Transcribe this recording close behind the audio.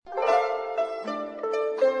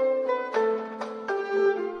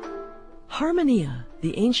Harmonia,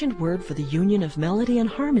 the ancient word for the union of melody and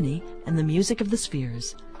harmony and the music of the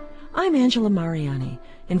spheres. I'm Angela Mariani,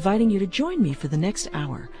 inviting you to join me for the next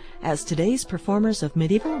hour as today's performers of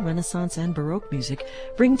medieval, Renaissance, and Baroque music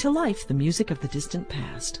bring to life the music of the distant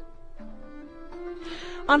past.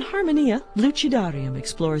 On Harmonia, Lucidarium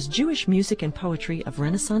explores Jewish music and poetry of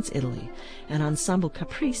Renaissance Italy, and Ensemble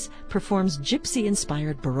Caprice performs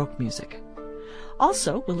gypsy-inspired Baroque music.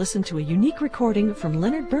 Also, we'll listen to a unique recording from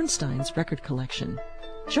Leonard Bernstein's record collection.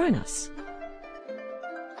 Join us.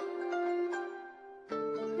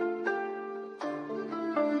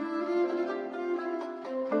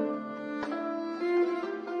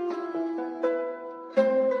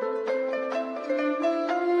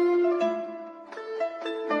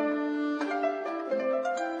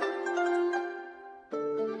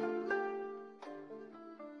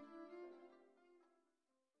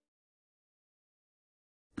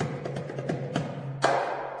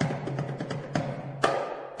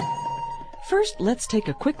 First, let's take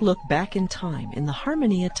a quick look back in time in the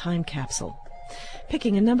Harmonia time capsule.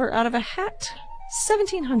 Picking a number out of a hat,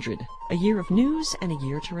 1700, a year of news and a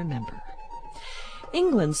year to remember.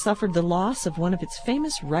 England suffered the loss of one of its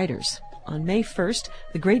famous writers. On May 1st,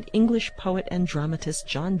 the great English poet and dramatist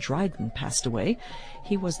John Dryden passed away.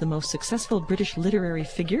 He was the most successful British literary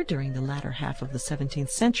figure during the latter half of the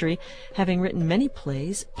 17th century, having written many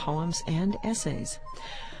plays, poems, and essays.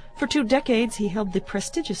 For 2 decades, he held the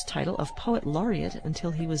prestigious title of Poet Laureate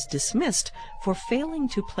until he was dismissed for failing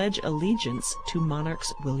to pledge allegiance to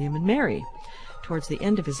monarchs William and Mary. Towards the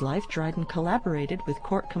end of his life, Dryden collaborated with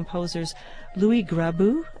court composers Louis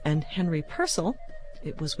Grabu and Henry Purcell.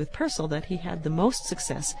 It was with Purcell that he had the most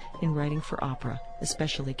success in writing for opera,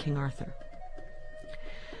 especially King Arthur.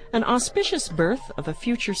 An auspicious birth of a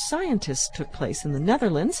future scientist took place in the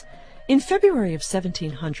Netherlands. In February of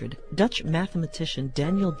 1700, Dutch mathematician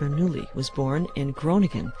Daniel Bernoulli was born in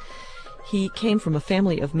Groningen. He came from a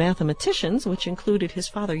family of mathematicians, which included his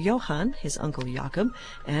father Johann, his uncle Jacob,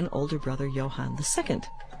 and older brother Johann II.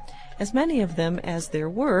 As many of them as there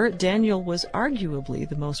were, Daniel was arguably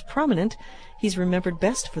the most prominent. He's remembered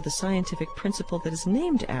best for the scientific principle that is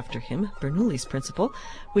named after him, Bernoulli's principle,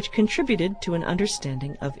 which contributed to an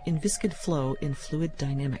understanding of inviscid flow in fluid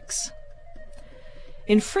dynamics.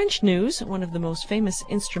 In French news, one of the most famous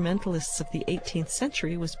instrumentalists of the 18th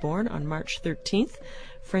century was born on March 13th.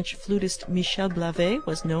 French flutist Michel Blavet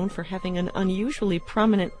was known for having an unusually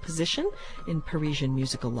prominent position in Parisian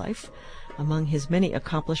musical life. Among his many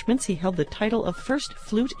accomplishments, he held the title of first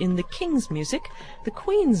flute in the King's music, the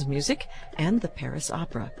Queen's music, and the Paris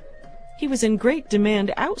Opera. He was in great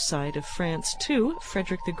demand outside of France, too.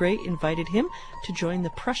 Frederick the Great invited him to join the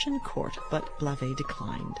Prussian court, but Blavet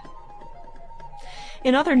declined.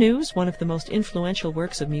 In other news, one of the most influential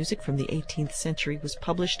works of music from the 18th century was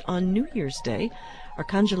published on New Year's Day.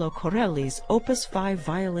 Arcangelo Corelli's Opus 5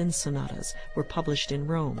 violin sonatas were published in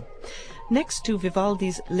Rome. Next to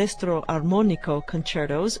Vivaldi's L'Estro Armonico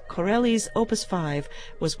concertos, Corelli's Opus 5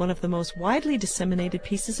 was one of the most widely disseminated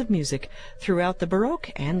pieces of music throughout the Baroque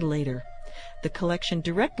and later. The collection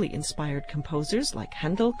directly inspired composers like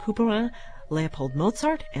Handel, Couperin, Leopold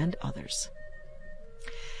Mozart, and others.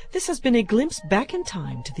 This has been a glimpse back in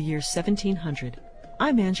time to the year 1700.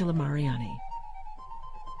 I'm Angela Mariani.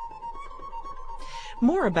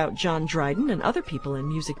 More about John Dryden and other people and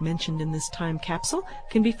music mentioned in this time capsule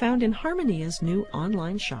can be found in Harmonia's new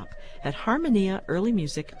online shop at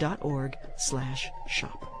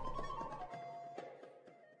harmoniaearlymusic.org/shop.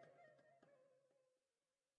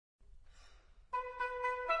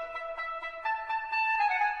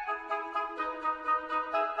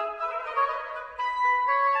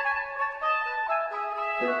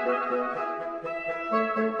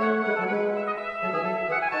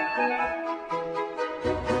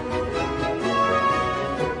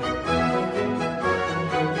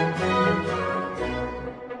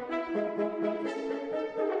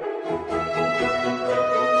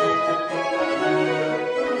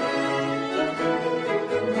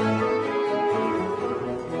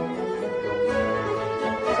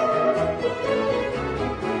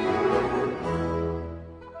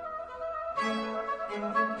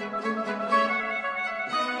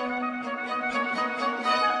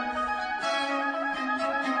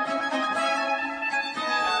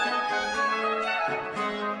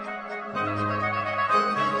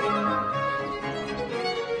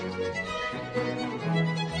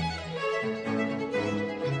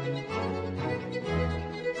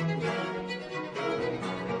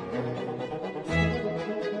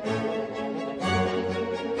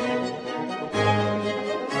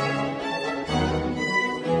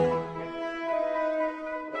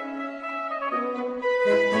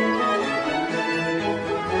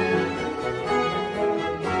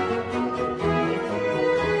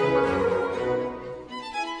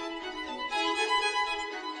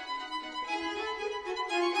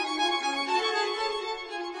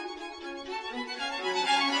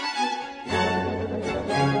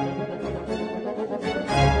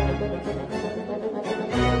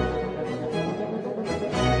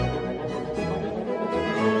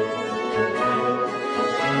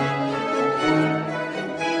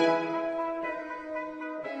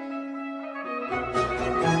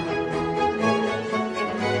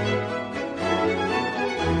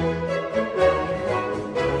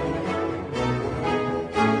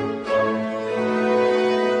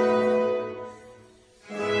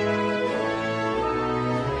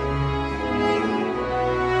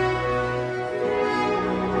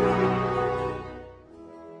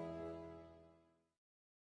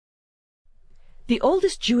 The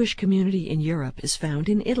oldest Jewish community in Europe is found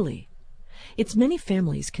in Italy. Its many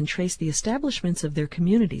families can trace the establishments of their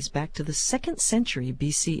communities back to the 2nd century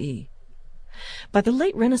BCE. By the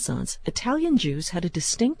late Renaissance, Italian Jews had a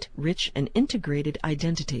distinct, rich, and integrated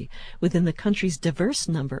identity within the country's diverse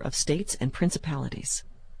number of states and principalities.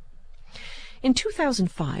 In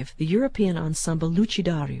 2005, the European ensemble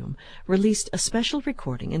Lucidarium released a special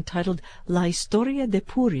recording entitled La Storia de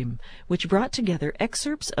Purim, which brought together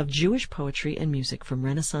excerpts of Jewish poetry and music from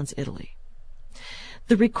Renaissance Italy.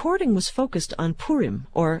 The recording was focused on Purim,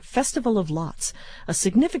 or Festival of Lots, a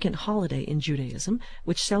significant holiday in Judaism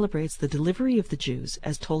which celebrates the delivery of the Jews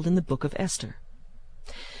as told in the Book of Esther.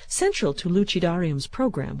 Central to Lucidarium's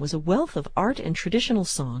program was a wealth of art and traditional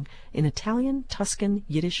song in Italian, Tuscan,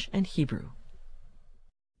 Yiddish, and Hebrew.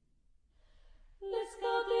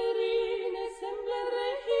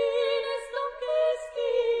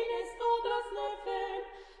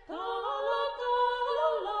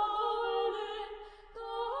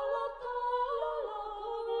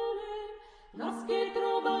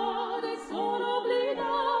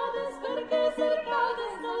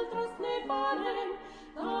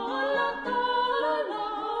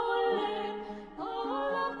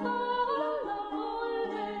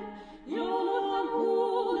 Io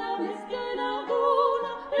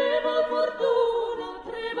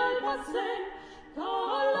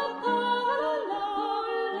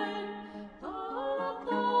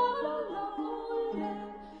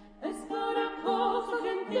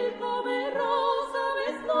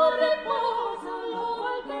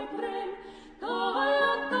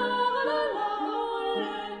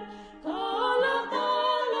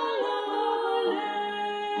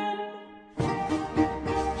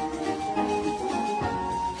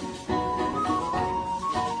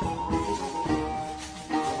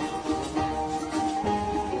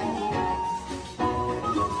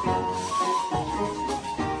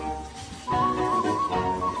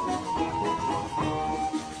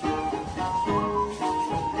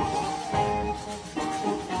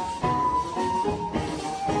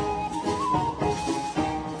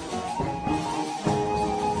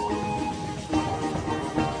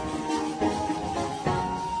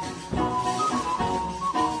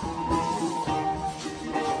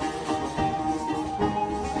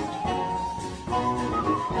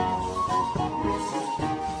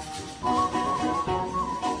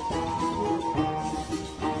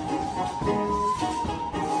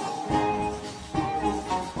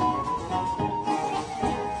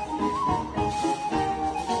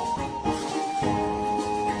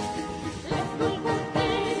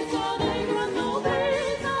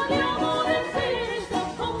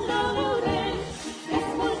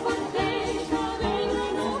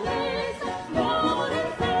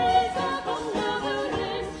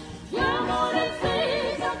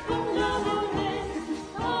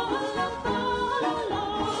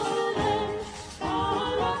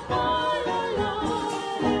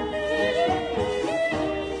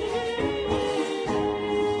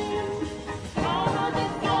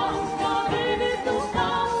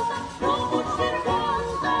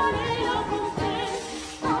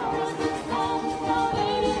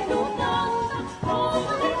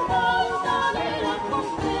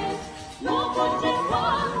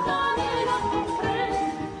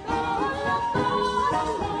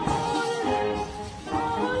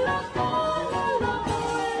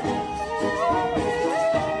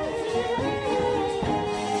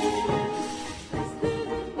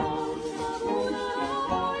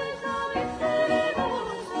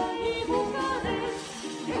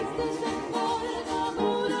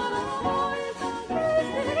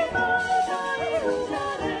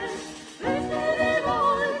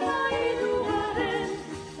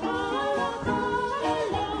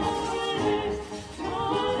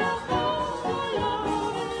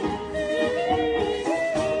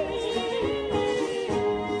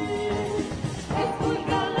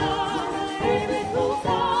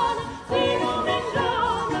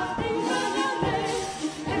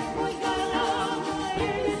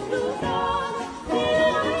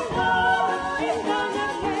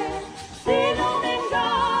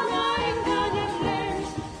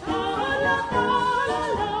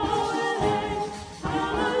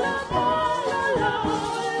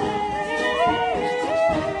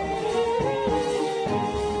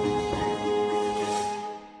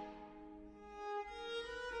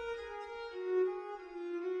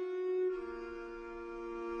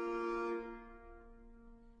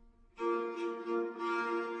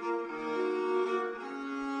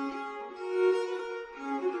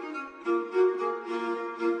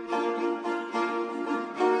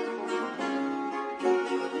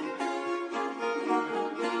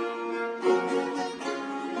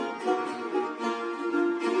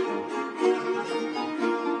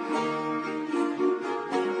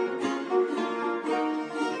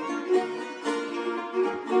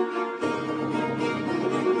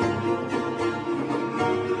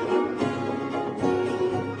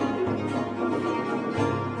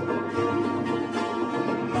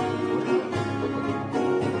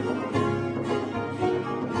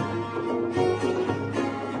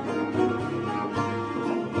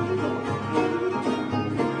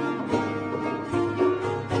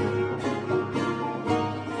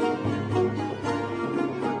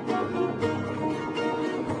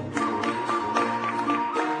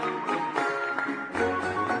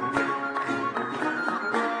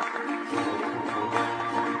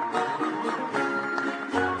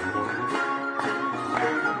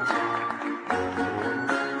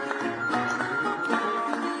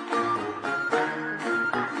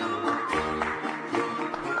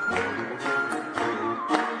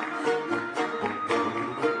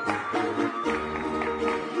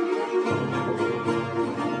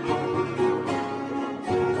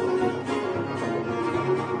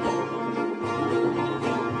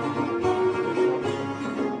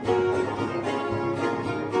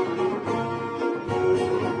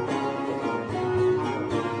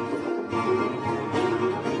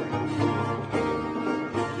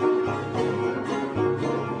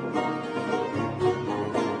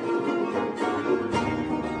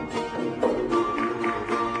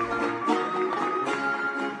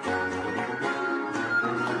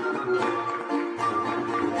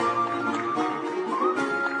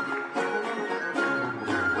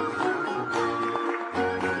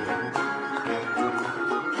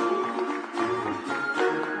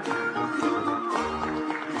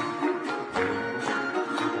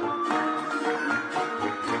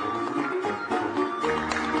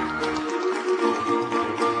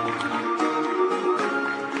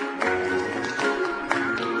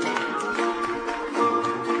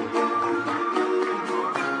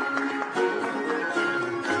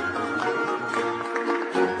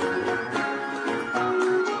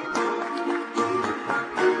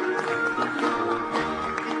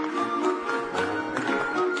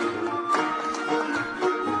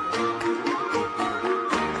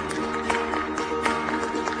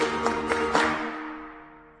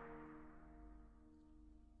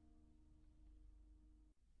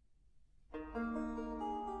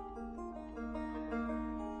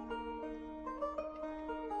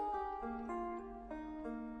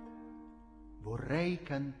vorrei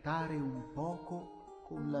cantare un poco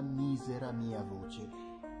con la misera mia voce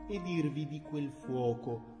e dirvi di quel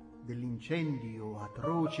fuoco, dell'incendio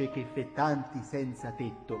atroce che fe tanti senza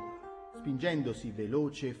tetto, spingendosi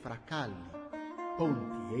veloce fra calli,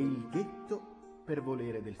 ponti e il ghetto per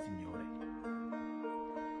volere del Signore.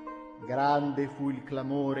 Grande fu il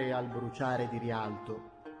clamore al bruciare di rialto,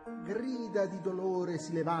 grida di dolore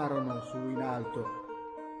si levarono su in alto,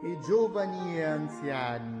 e giovani e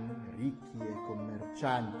anziani, ricchi e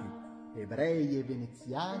commercianti, ebrei e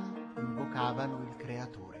veneziani invocavano il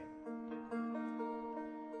Creatore.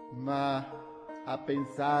 Ma a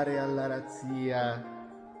pensare alla razzia,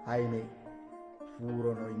 ahimè,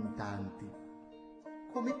 furono in tanti.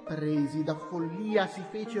 Come presi da follia si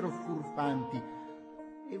fecero furfanti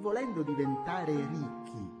e volendo diventare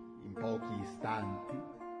ricchi in pochi istanti,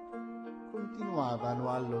 continuavano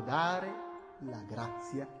a lodare la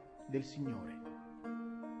grazia del Signore.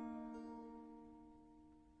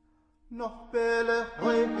 Noch Bälle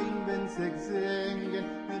Häuptling, wenn's ich singen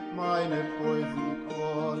mit meiner Poesie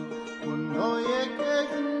Chor und neue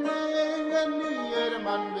Kirchen nehmen, die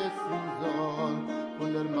jedermann wissen soll.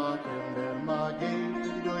 Von der Makel der Magie,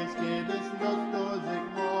 durch jedes Los durch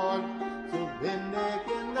Wohl, so bin ich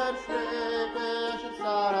in der Schwäbische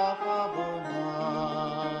Sarah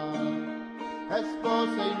Abonat. Es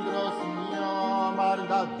posse in großen Jammer,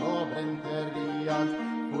 da dobren Terrias,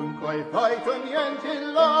 und koi weit und jentil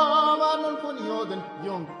Laman und von Joden,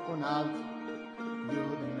 jung und alt.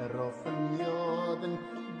 Joden roffen Joden,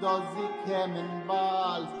 da sie kämen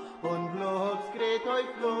bald, und bloß gret euch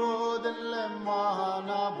Floden, le man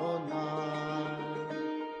abonat.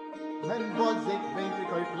 Wenn was ich winkel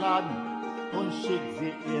euch laden, und schickt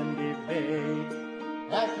sie in die Welt.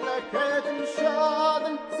 Erklecketen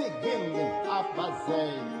Schaden, sie gingen auf was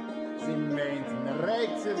sie meinten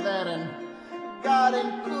reich zu werden, gar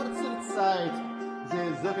in kurzer Zeit.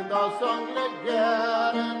 Sie suchen das Unglück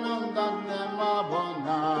gern und dann nimmer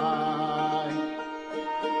Bonai.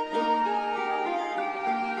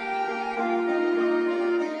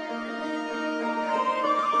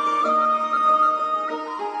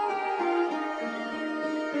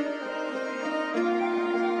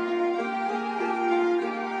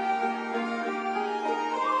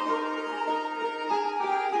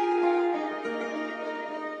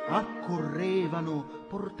 Accorrevano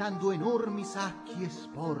portando enormi sacchi e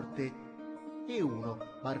sporte, e uno,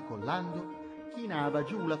 barcollando, chinava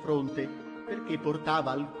giù la fronte perché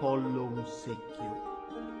portava al collo un secchio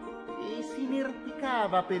e si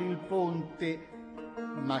inerpicava per il ponte,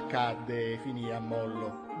 ma cadde e finì a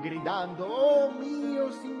mollo, gridando «Oh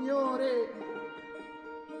mio Signore!»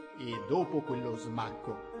 E dopo quello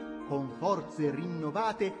smacco, con forze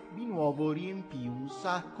rinnovate, di nuovo riempì un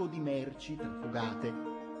sacco di merci trafugate.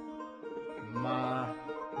 Ma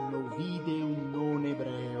lo vide un non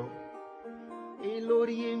ebreo e lo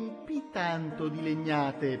riempì tanto di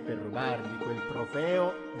legnate per rubargli quel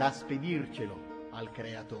trofeo da spedircelo al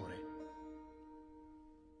Creatore.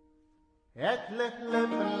 Etliche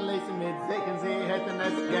Lippen lesen mit Segen, sie hätten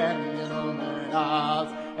es gern genommen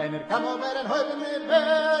als. En kam werden heute mit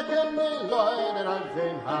Beten, die Leute als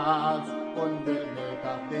den Hals. Und der Weg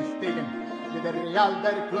auf die Stiegen, wie der Real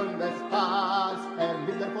der Klung des Pass.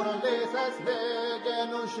 Wieder von und les es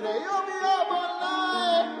wegen und schrei wie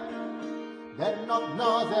Abonai. Der noch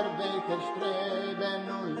noser Weker streben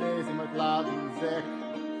und lesen mit Laden sich.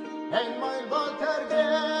 Einmal wollte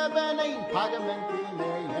geben, ein Pagament in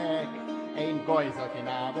mein Heck. Ein Geuser in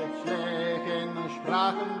Abend schlägen und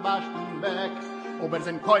sprachen baschten weg. Ober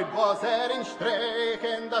sein Käub was in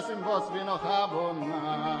Strechen, das im was wir noch Abonai.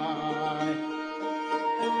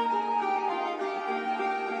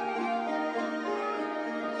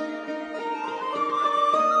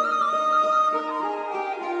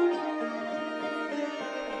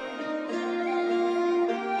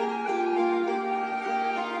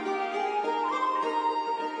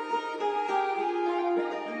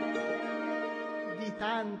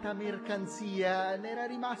 Tanta mercanzia n'era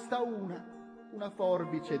rimasta una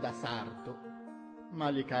forbice da sarto, ma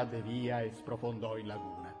gli cadde via e sprofondò in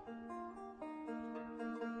laguna.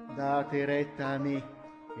 Date retta a me,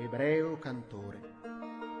 ebreo cantore,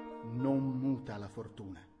 non muta la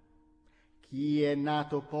fortuna. Chi è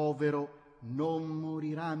nato povero non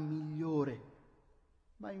morirà migliore,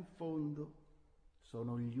 ma in fondo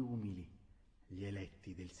sono gli umili gli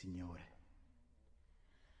eletti del Signore.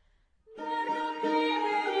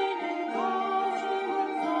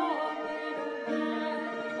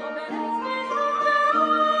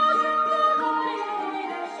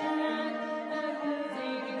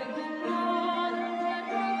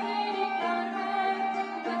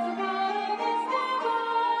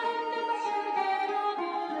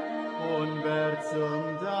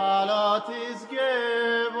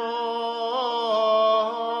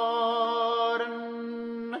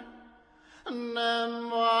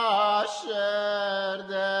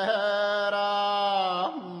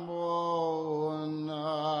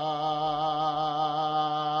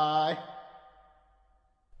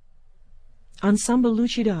 Ensemble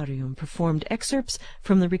Lucidarium performed excerpts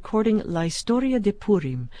from the recording La Storia de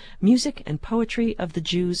Purim, Music and Poetry of the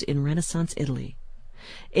Jews in Renaissance Italy.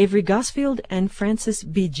 Avery Gosfield and Francis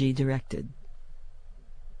Bigi directed.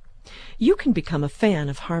 You can become a fan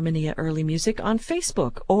of Harmonia Early Music on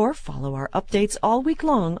Facebook or follow our updates all week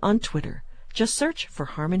long on Twitter. Just search for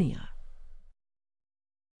Harmonia.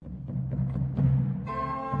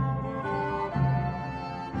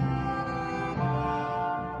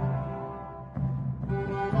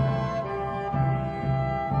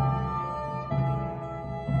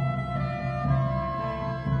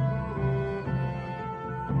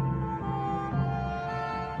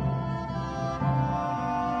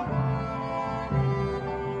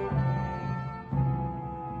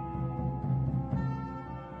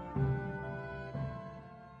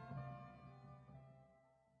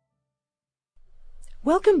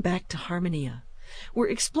 Welcome back to Harmonia. We're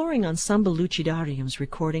exploring Ensemble Lucidarium's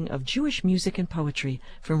recording of Jewish music and poetry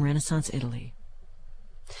from Renaissance Italy.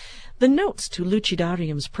 The notes to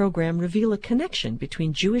Lucidarium's program reveal a connection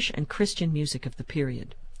between Jewish and Christian music of the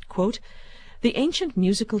period. Quote, the ancient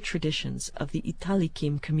musical traditions of the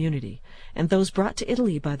Italikim community and those brought to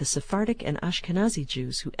Italy by the Sephardic and Ashkenazi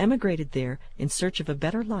Jews who emigrated there in search of a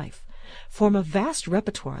better life form a vast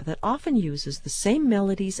repertoire that often uses the same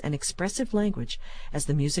melodies and expressive language as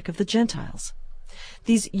the music of the Gentiles.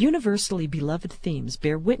 These universally beloved themes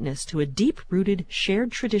bear witness to a deep-rooted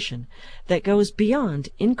shared tradition that goes beyond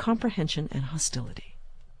incomprehension and hostility.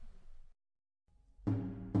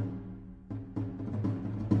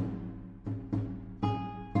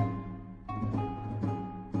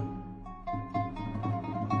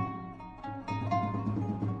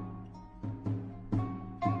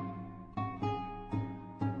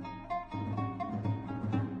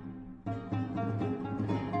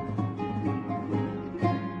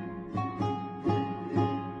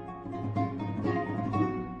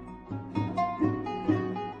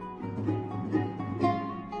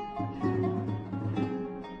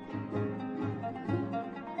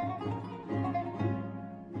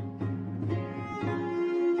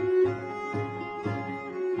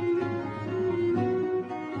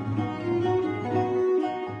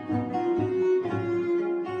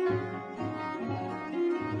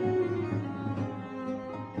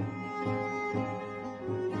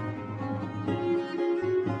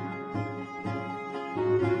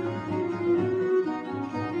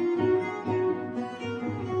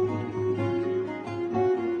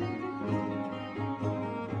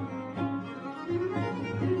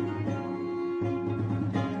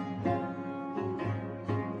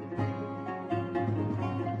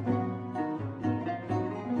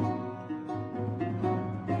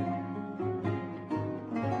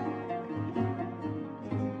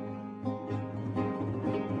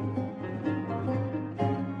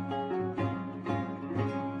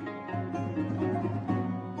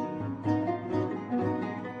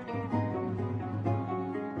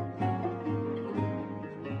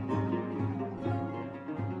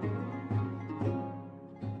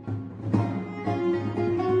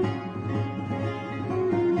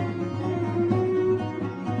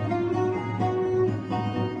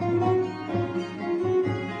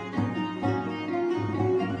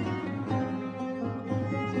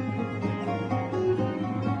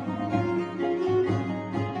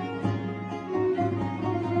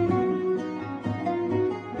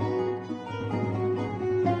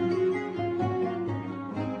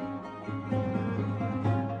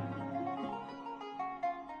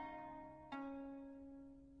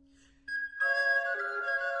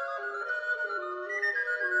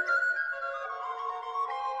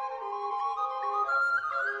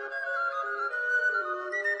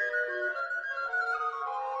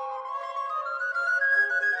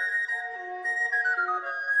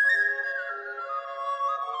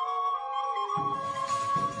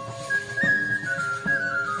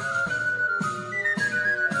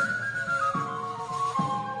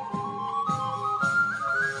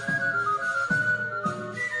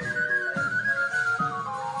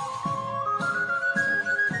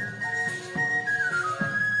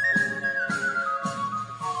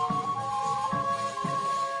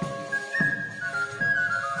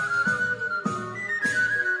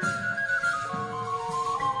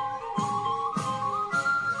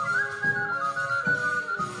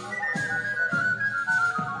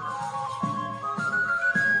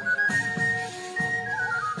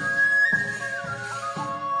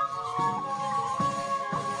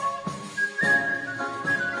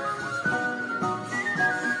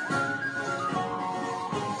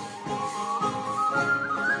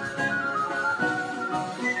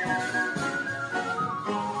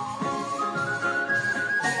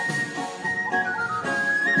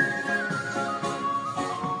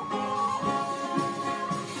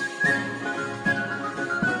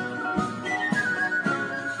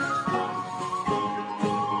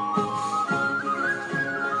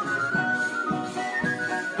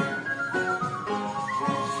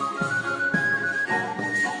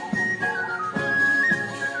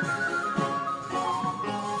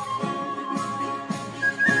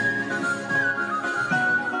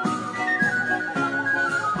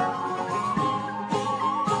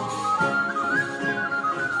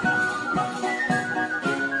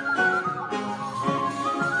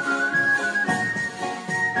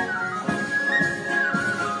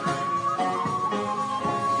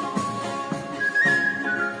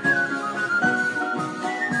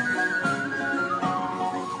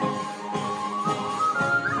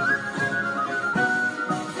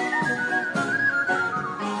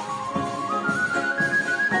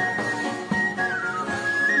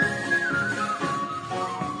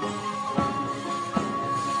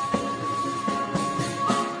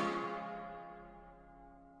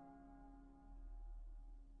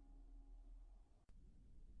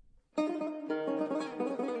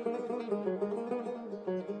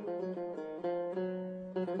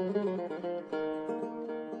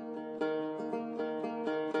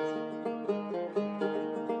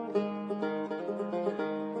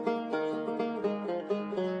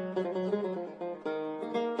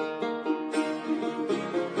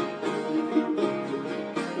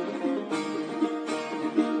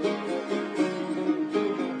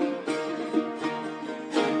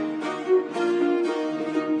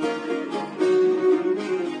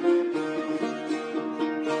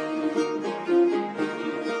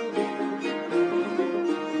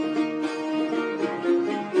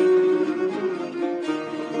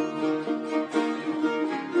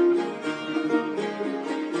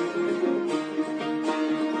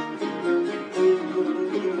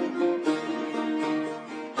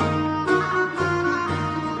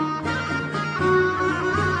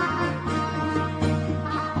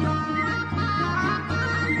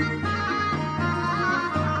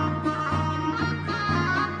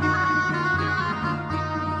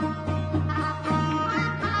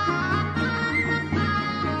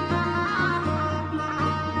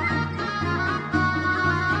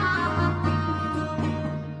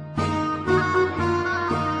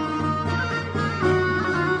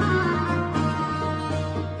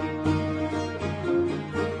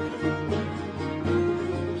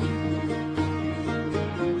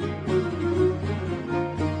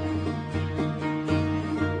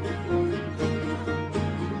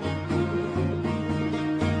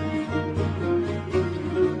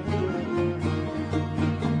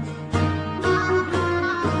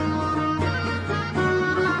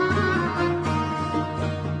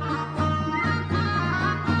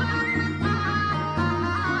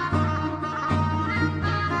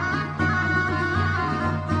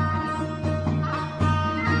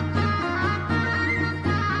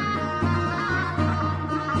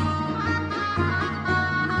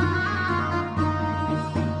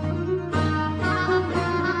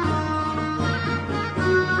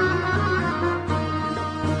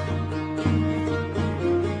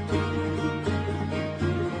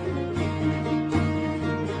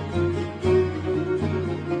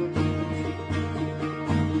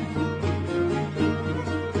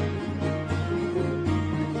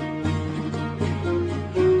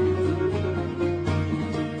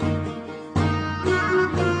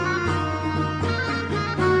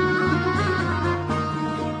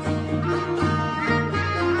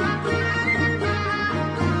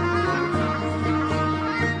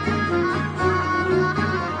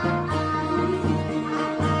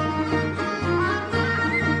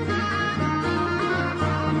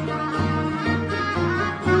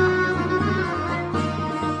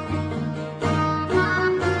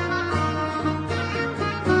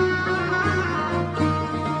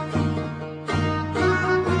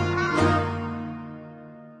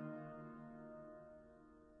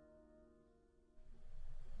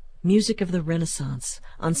 Music of the Renaissance,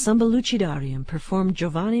 Ensemble Lucidarium performed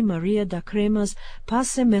Giovanni Maria da Crema's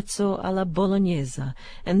Passe Mezzo alla Bolognese,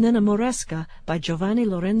 and then a Moresca by Giovanni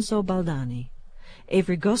Lorenzo Baldani.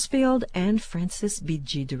 Avery Gosfield and Francis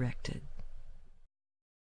Biggi directed.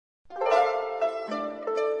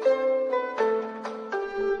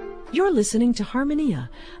 You're listening to Harmonia,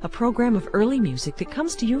 a program of early music that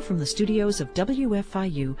comes to you from the studios of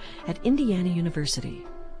WFIU at Indiana University.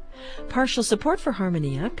 Partial support for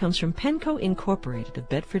Harmonia comes from Penco Incorporated of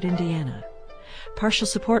Bedford, Indiana. Partial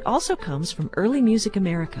support also comes from Early Music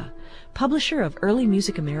America, publisher of Early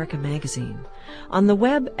Music America magazine, on the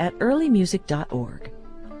web at earlymusic.org.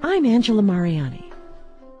 I'm Angela Mariani.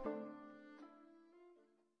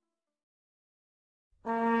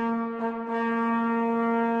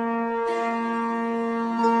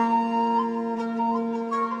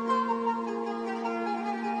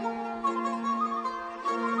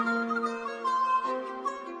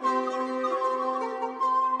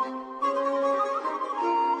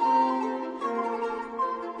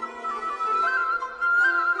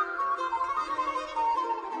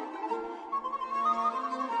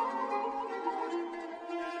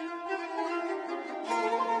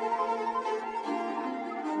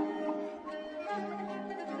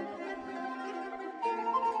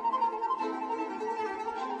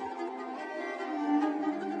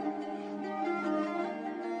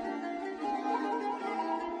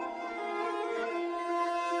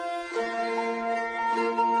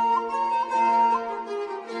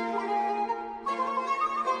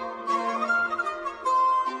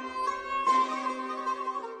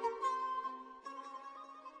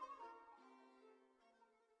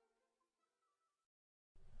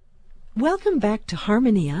 Welcome back to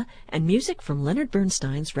Harmonia and music from Leonard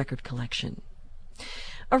Bernstein's record collection.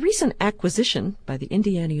 A recent acquisition by the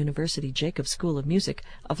Indiana University Jacobs School of Music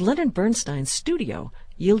of Leonard Bernstein's studio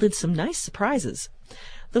yielded some nice surprises.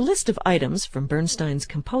 The list of items, from Bernstein's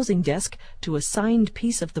composing desk to a signed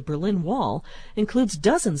piece of the Berlin Wall, includes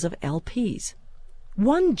dozens of LPs.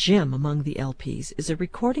 One gem among the LPs is a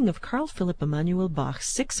recording of Carl Philipp Emanuel Bach's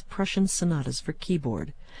 6 Prussian sonatas for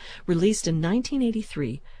keyboard, released in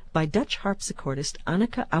 1983 by Dutch harpsichordist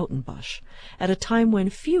Anneke Autenbosch, at a time when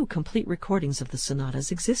few complete recordings of the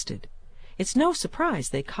sonatas existed. It's no surprise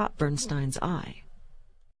they caught Bernstein's eye.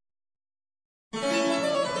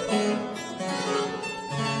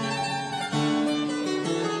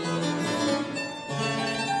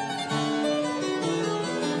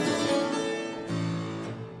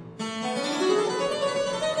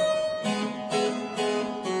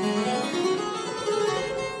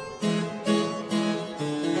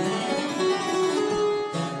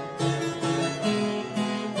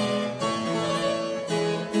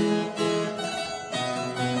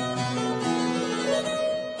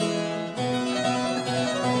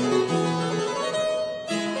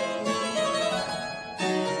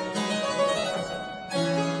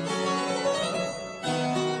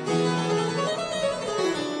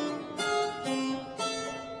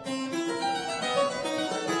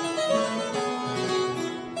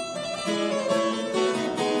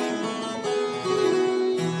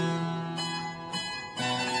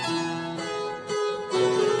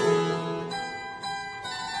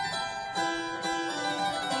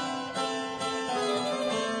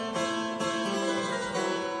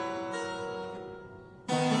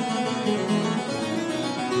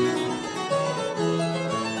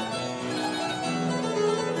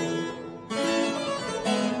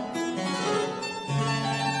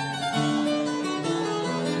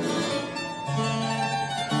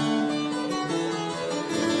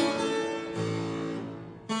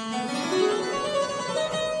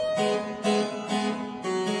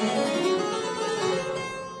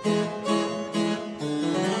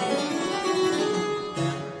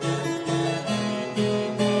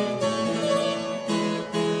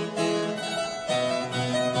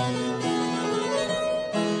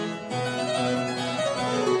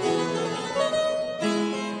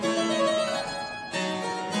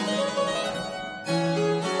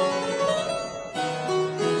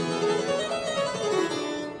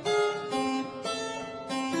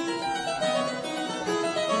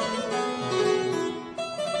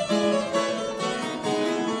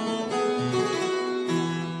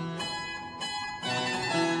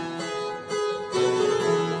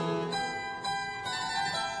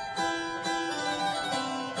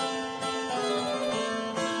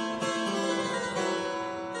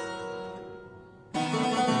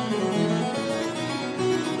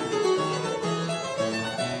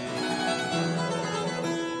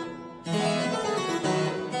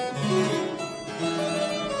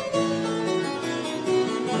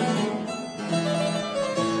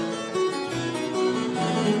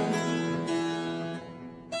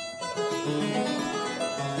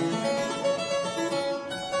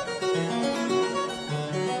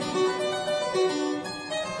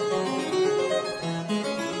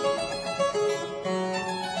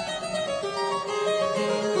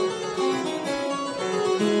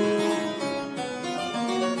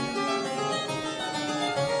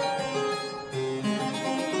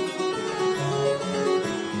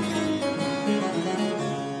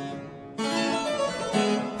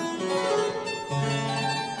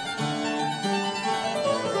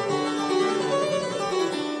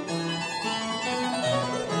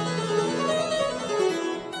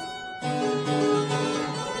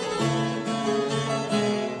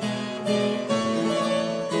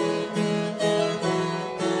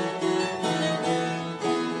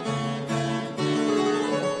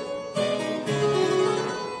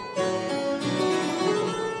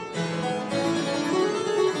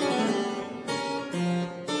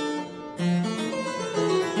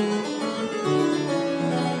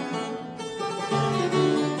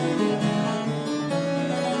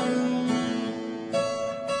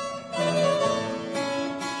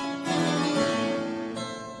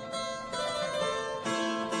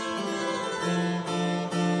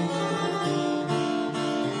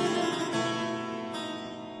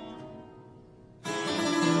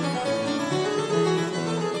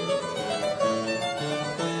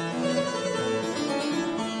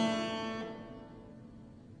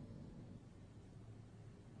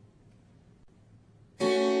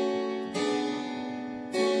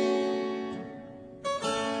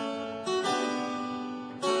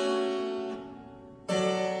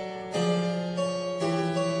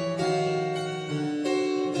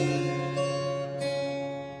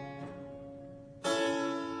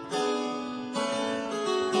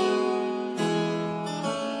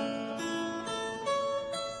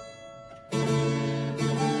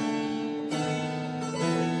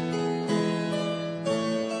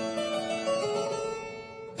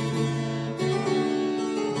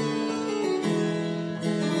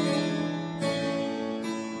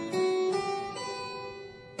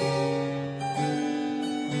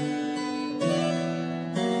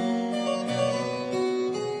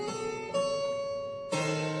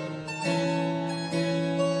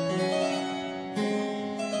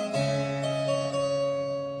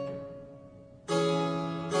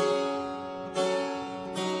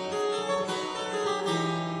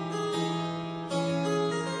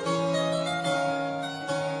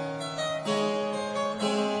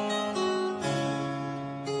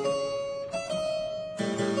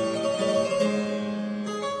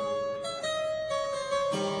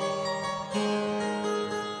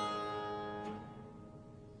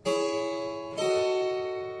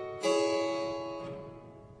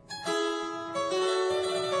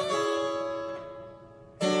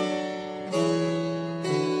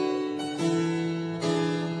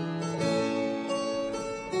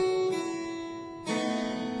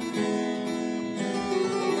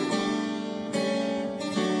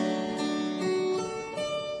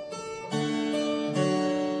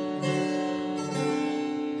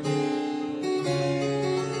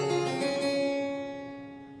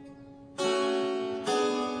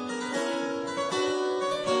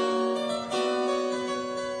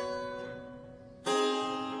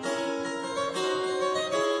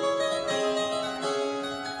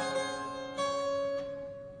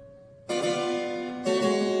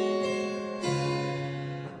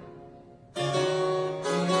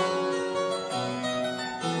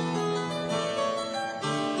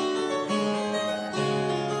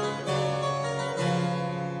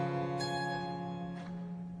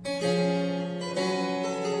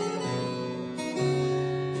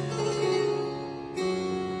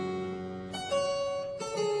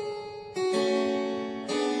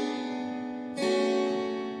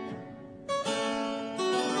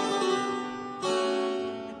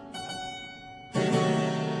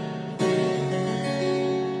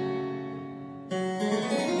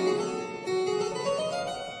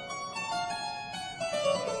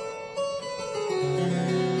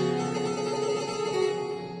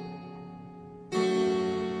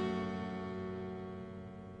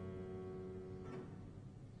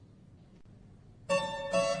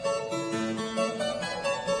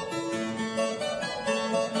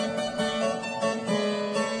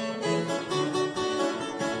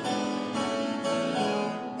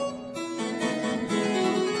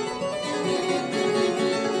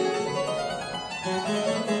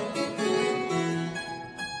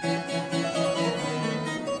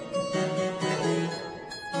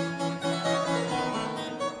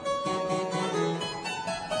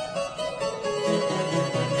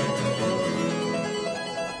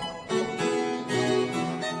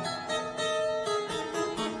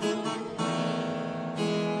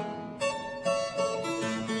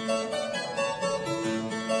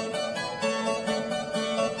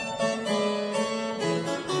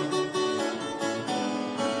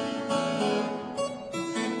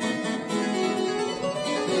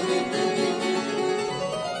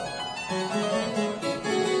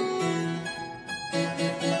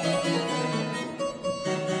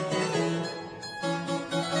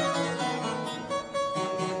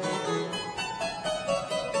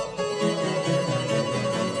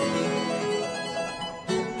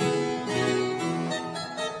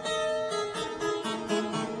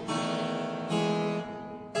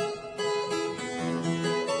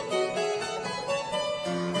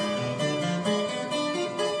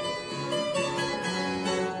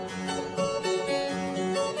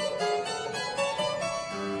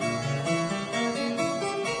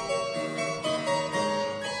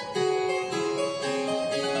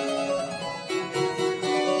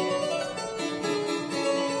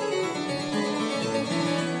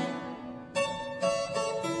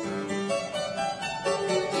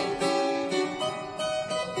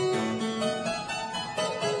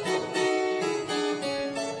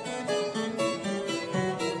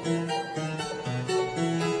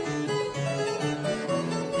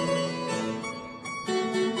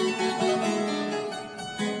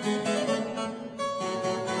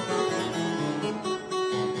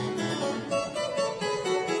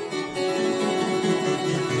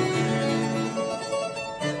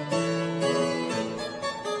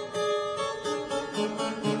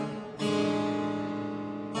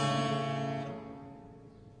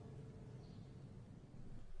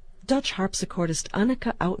 Dutch harpsichordist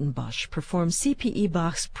Anneke Outenbosch performed C.P.E.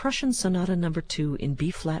 Bach's Prussian Sonata No. 2 in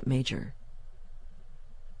B-flat major.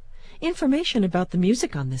 Information about the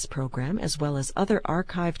music on this program, as well as other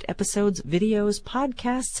archived episodes, videos,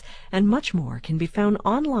 podcasts, and much more, can be found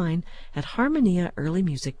online at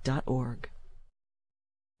harmoniaearlymusic.org.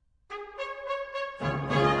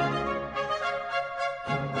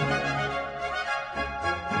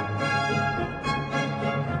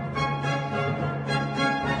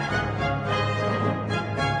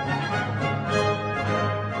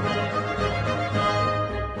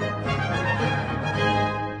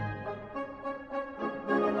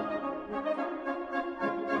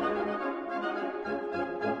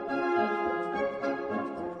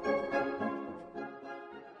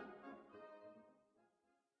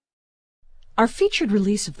 Our featured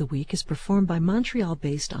release of the week is performed by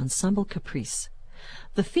Montreal-based Ensemble Caprice.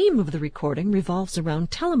 The theme of the recording revolves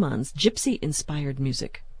around Telemann's gypsy-inspired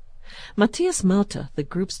music. Matthias Malta, the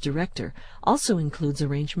group's director, also includes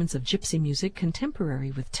arrangements of gypsy music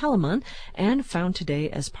contemporary with Telemann and found today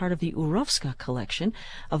as part of the Urowska collection,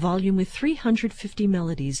 a volume with 350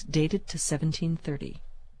 melodies dated to 1730.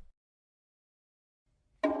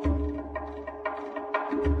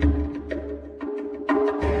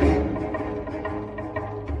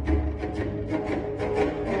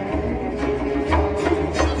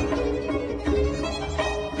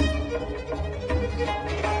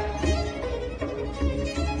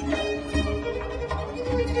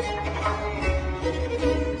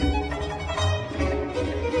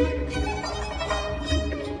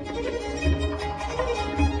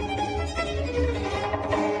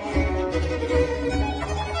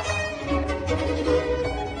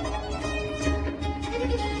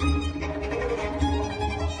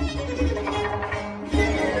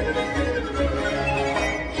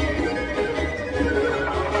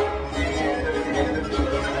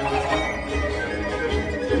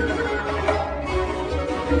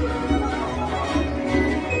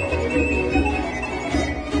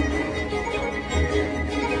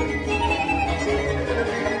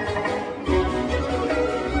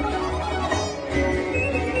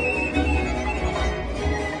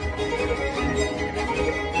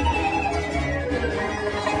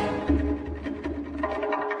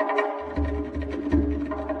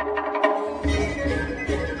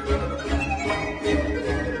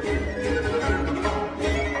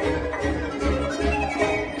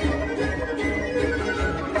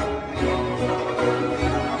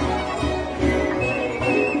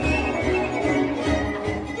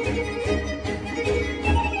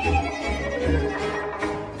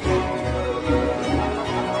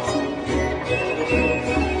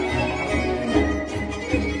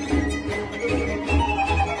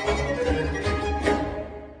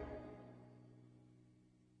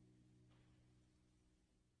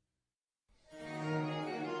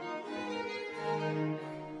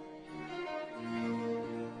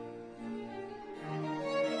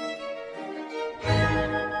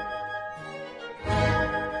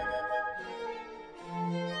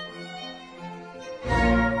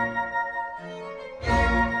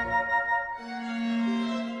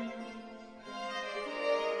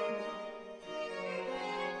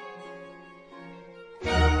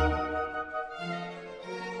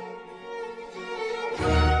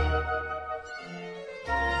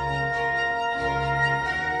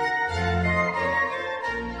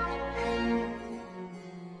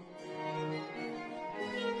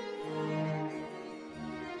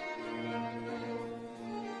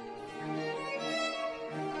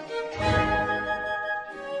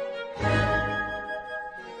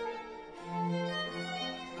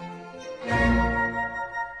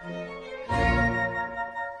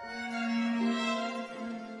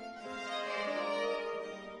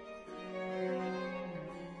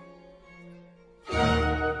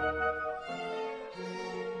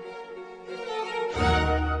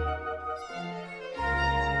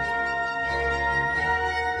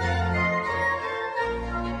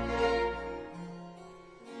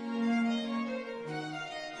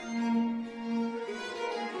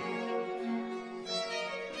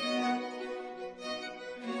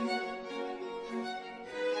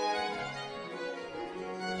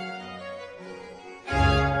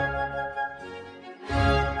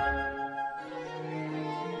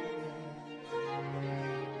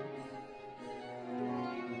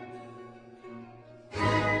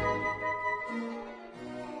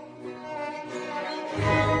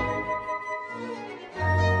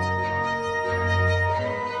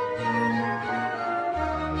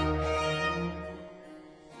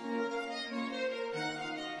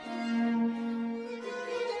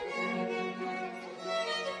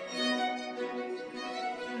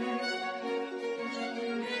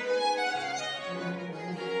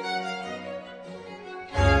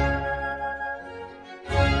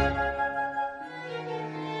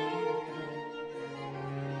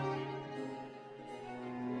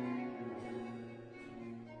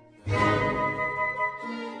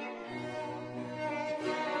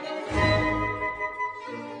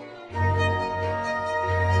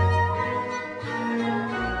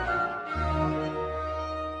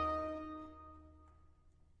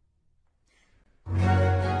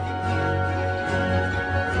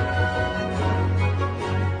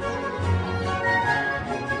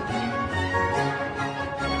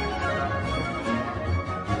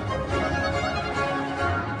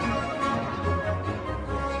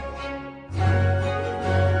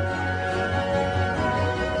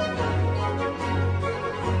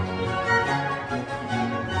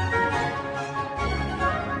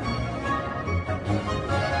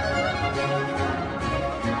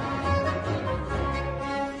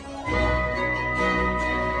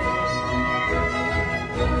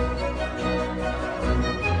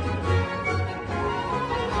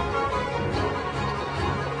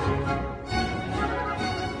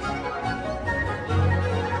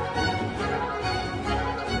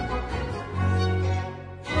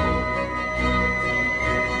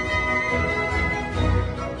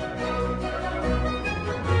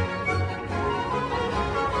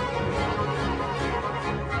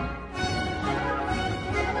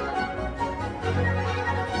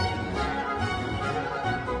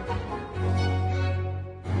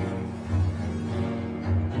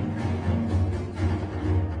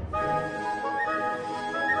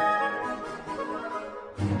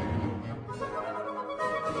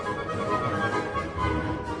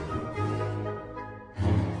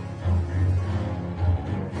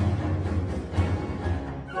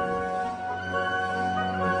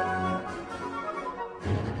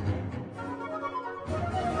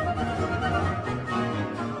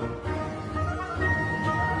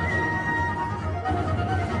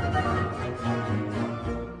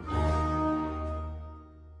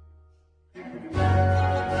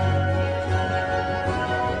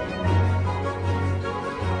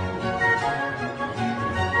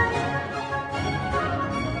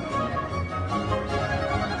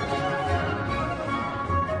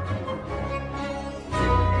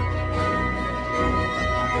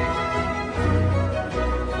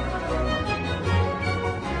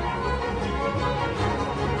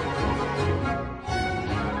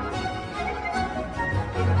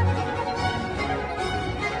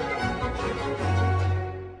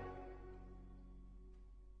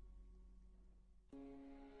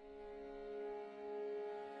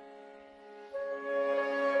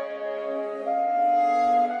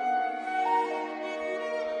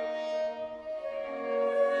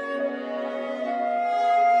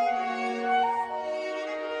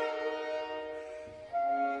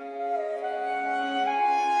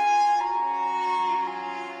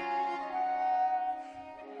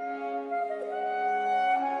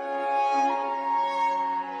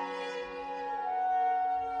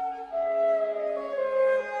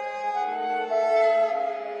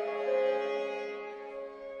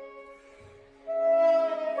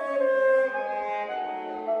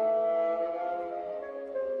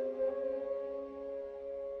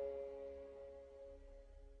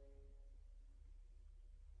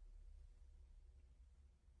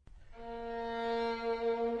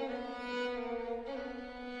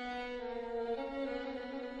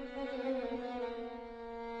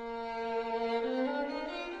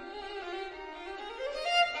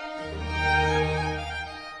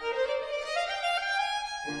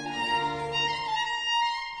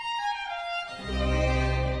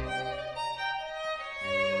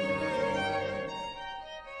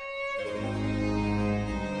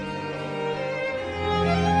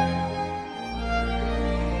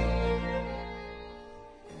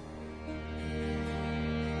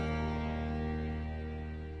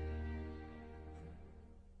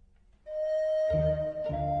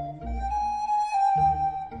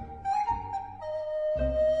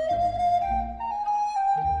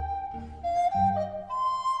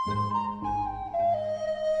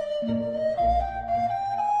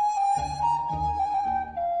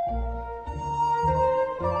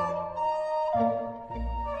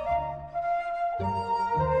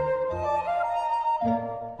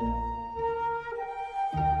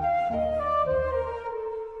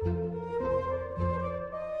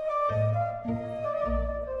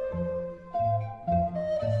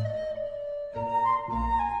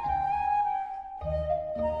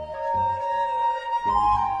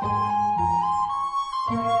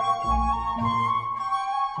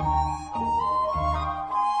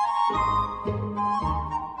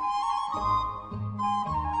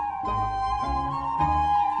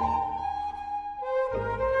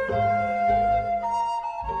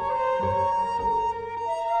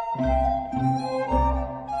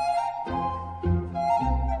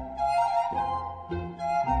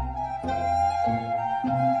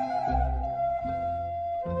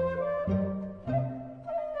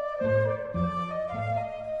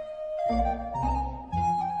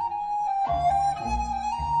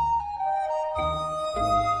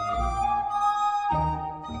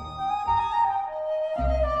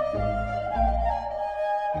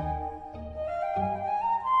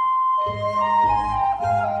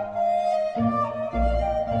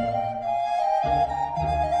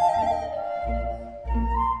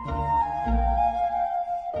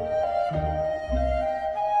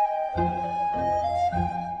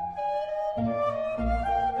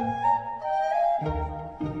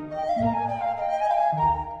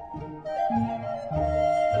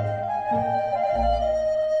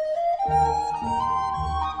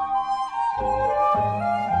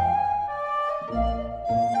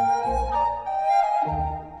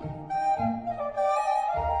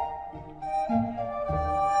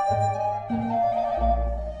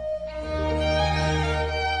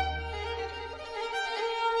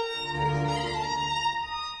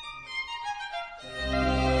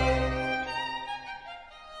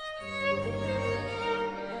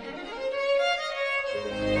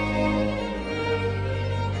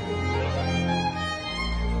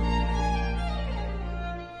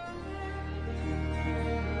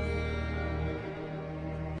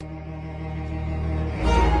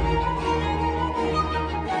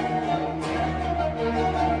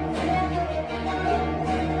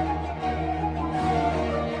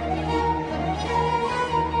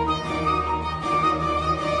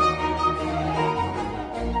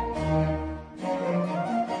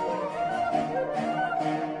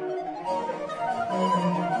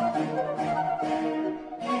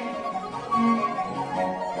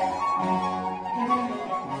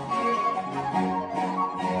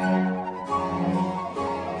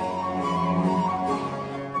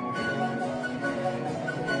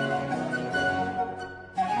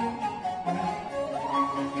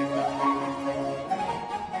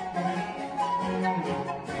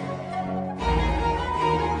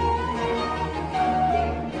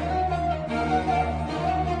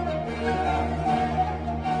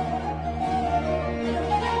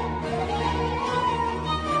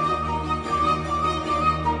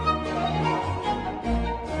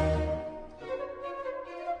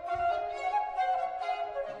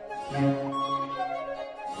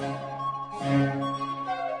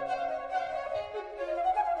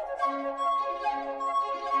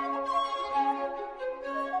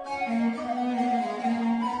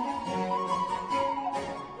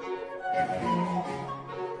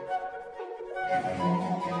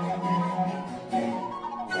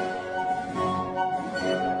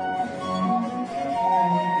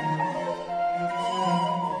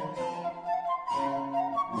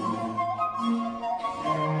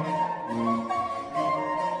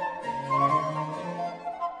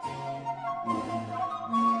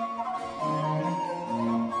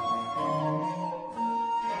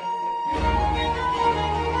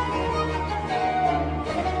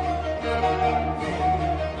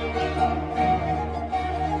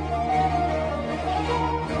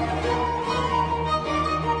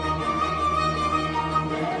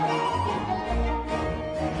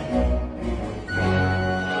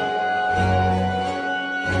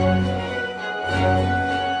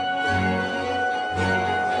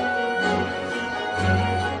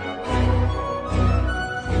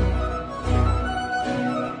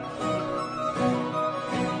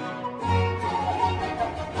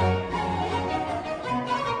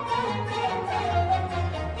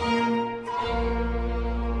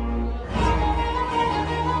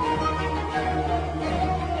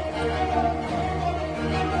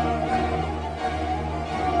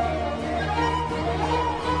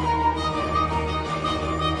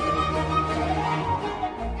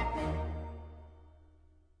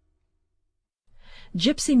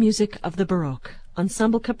 Gypsy Music of the Baroque.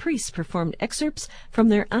 Ensemble Caprice performed excerpts from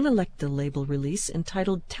their Analecta label release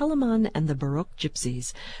entitled Telemann and the Baroque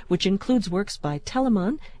Gypsies, which includes works by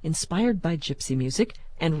Telemann, inspired by gypsy music,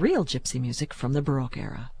 and real gypsy music from the Baroque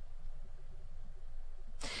era.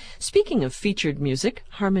 Speaking of featured music,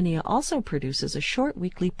 Harmonia also produces a short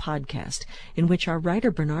weekly podcast in which our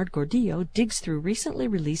writer Bernard Gordillo digs through recently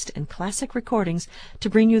released and classic recordings to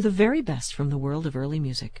bring you the very best from the world of early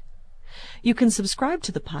music. You can subscribe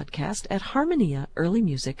to the podcast at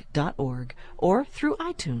harmoniaearlymusic.org or through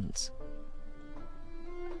iTunes.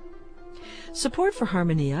 Support for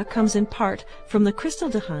Harmonia comes in part from the Crystal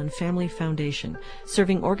DeHaan Family Foundation,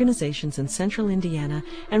 serving organizations in central Indiana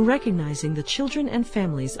and recognizing the children and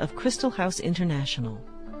families of Crystal House International.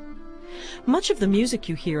 Much of the music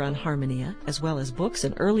you hear on Harmonia, as well as books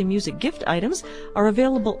and early music gift items, are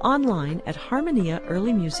available online at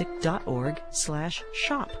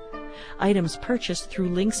harmoniaearlymusic.org/shop. Items purchased through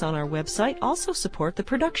links on our website also support the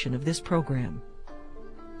production of this program.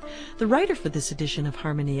 The writer for this edition of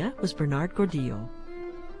Harmonia was Bernard Gordillo.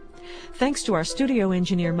 Thanks to our studio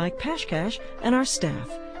engineer Mike Pashkash and our staff,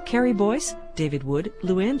 Carrie Boyce, David Wood,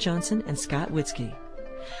 Luann Johnson, and Scott Witzke.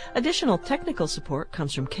 Additional technical support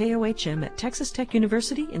comes from KOHM at Texas Tech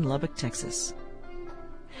University in Lubbock, Texas.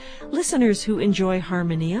 Listeners who enjoy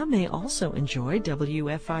Harmonia may also enjoy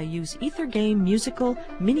WFIU's Ether Game Musical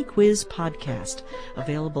Mini Quiz podcast,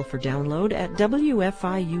 available for download at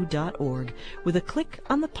wfiu.org with a click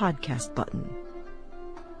on the podcast button.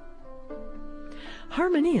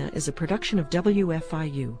 Harmonia is a production of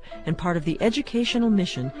WFIU and part of the educational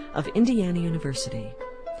mission of Indiana University.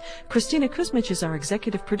 Christina Kuzmich is our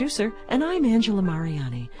executive producer, and I'm Angela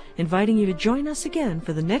Mariani, inviting you to join us again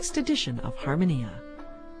for the next edition of Harmonia.